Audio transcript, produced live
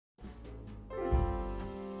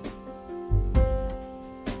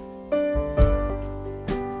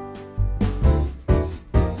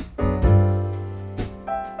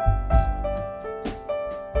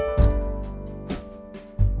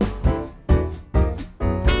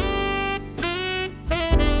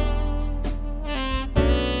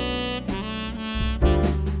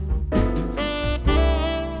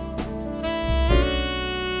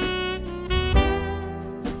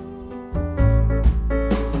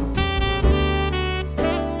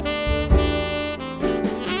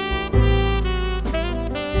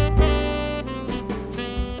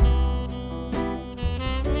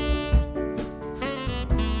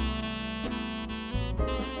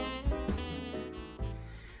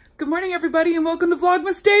morning everybody and welcome to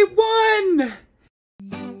Vlogmas Day 1!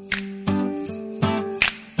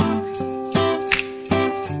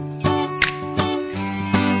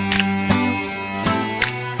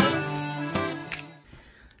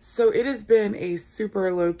 So it has been a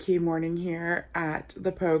super low-key morning here at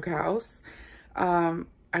the Pogue house.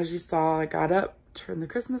 As you saw, I got up, turned the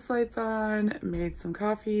Christmas lights on, made some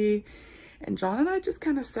coffee, and John and I just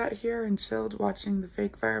kind of sat here and chilled watching the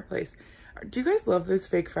fake fireplace. Do you guys love those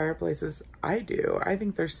fake fireplaces? I do. I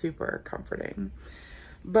think they're super comforting.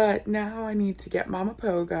 But now I need to get Mama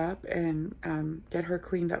Pogue up and get her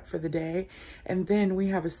cleaned up for the day. And then we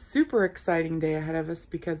have a super exciting day ahead of us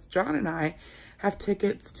because John and I have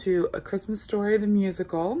tickets to A Christmas Story, the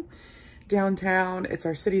musical, downtown. It's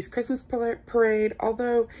our city's Christmas parade,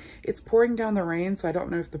 although it's pouring down the rain, so I don't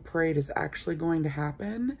know if the parade is actually going to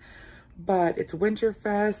happen. But it's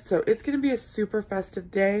Winterfest, so it's gonna be a super festive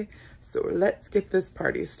day. So let's get this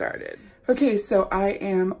party started. Okay, so I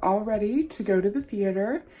am all ready to go to the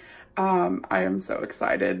theater. I am so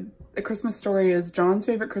excited. A Christmas Story is John's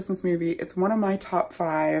favorite Christmas movie. It's one of my top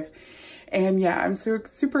 5. And yeah, I'm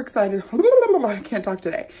super excited. I can't talk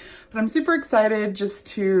today, but I'm super excited just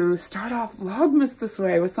to start off Vlogmas this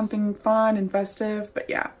way with something fun and festive. But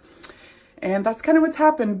yeah, and that's kind of what's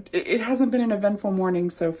happened. It hasn't been an eventful morning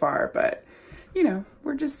so far, but you know,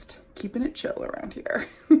 we're just keeping it chill around here.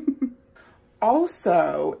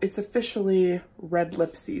 Also, it's officially red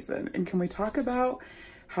lip season. And can we talk about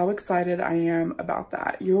how excited I am about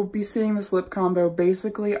that? You'll be seeing this lip combo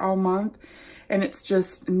basically all month. And it's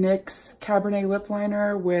just NYX's Cabernet lip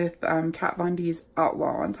liner with Kat Von D's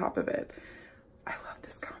Outlaw on top of it. I love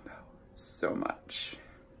this combo so much.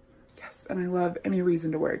 Yes, and I love any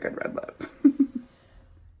reason to wear a good red lip.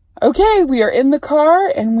 Okay, we are in the car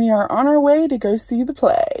and we are on our way to go see the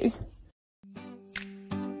play.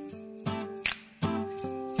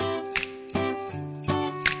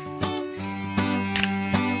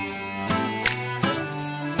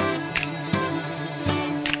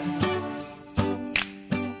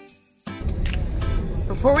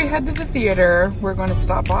 Before we head to the theater, we're going to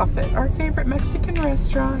stop off at our favorite Mexican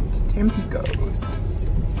restaurant, Tampico's.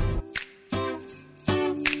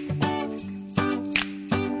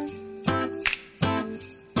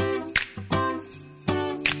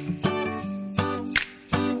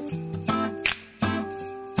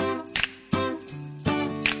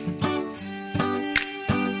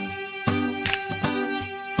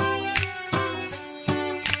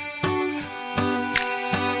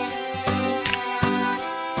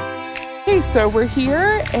 So we're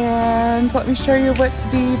here and let me show you what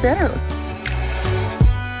the banner looks like.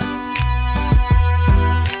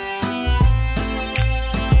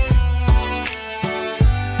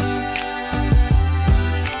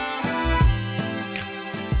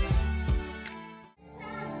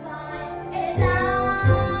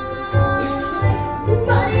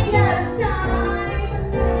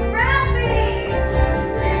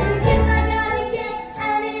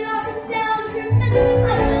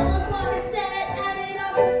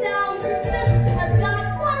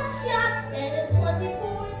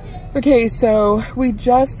 Okay, so we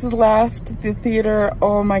just left the theater.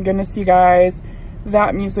 Oh my goodness, you guys,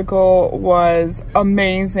 that musical was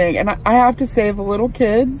amazing. And I have to say the little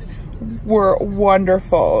kids were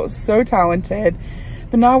wonderful, so talented.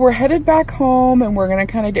 But now we're headed back home and we're gonna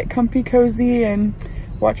kind of get comfy cozy and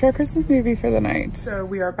watch our Christmas movie for the night. So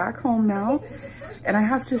we are back home now and I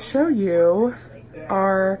have to show you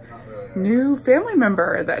our new family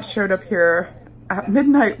member that showed up here at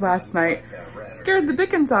midnight last night. Scared the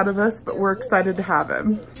dickens out of us, but we're excited to have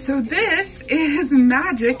him. So this is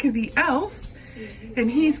Magic, the elf, and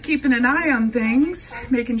he's keeping an eye on things,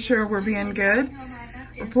 making sure we're being good,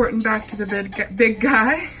 reporting back to the big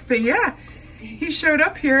guy. But yeah, he showed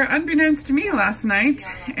up here unbeknownst to me last night,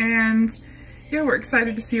 and yeah, we're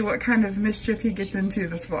excited to see what kind of mischief he gets into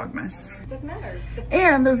this Vlogmas. Doesn't matter.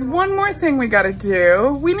 And there's one more thing we gotta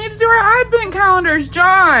do. We need to do our advent calendars,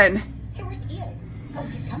 John.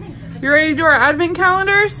 You ready to do our advent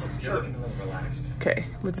calendars? Sure. Okay,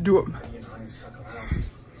 let's do them.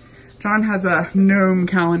 John has a gnome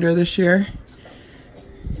calendar this year.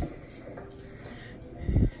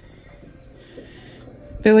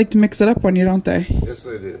 They like to mix it up on you, don't they? Yes,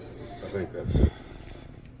 they do. I think that's it.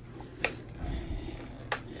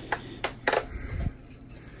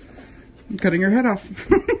 I'm cutting your head off.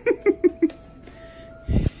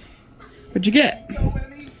 What'd you get?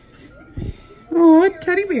 Oh, a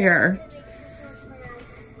teddy bear.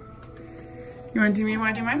 You want to do me? You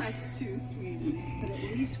want to do mine? That's too sweet. But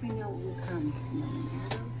at least we know it will come.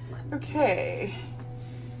 Okay.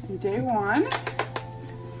 Day 1.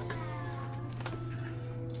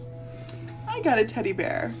 I got a teddy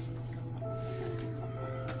bear.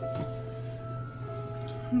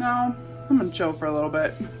 Now, I'm gonna chill for a little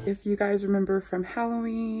bit. If you guys remember from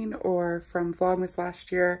Halloween or from Vlogmas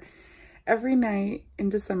last year, every night in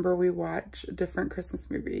December we watch a different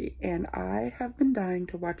Christmas movie, and I have been dying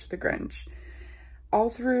to watch The Grinch. All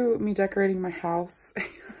through me decorating my house,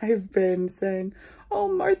 I've been saying, oh,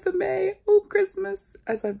 Martha May, oh, Christmas,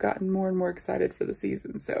 as I've gotten more and more excited for the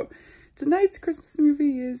season. So tonight's Christmas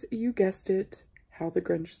movie is, you guessed it, How the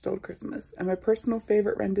Grinch Stole Christmas. And my personal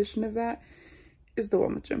favorite rendition of that is the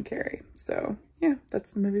one with Jim Carrey. So yeah,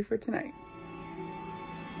 that's the movie for tonight.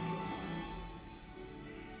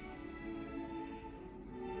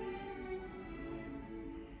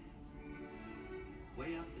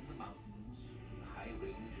 Way up in the mountains, the high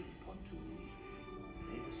range of pontoons,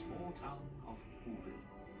 lay the small town of Whoville,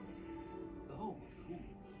 the home of the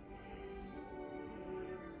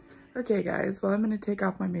Who. Okay guys, well I'm gonna take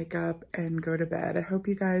off my makeup and go to bed. I hope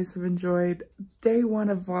you guys have enjoyed day one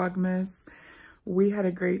of Vlogmas. We had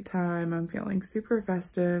a great time. I'm feeling super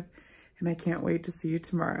festive and I can't wait to see you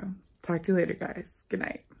tomorrow. Talk to you later guys. Good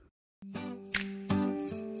night.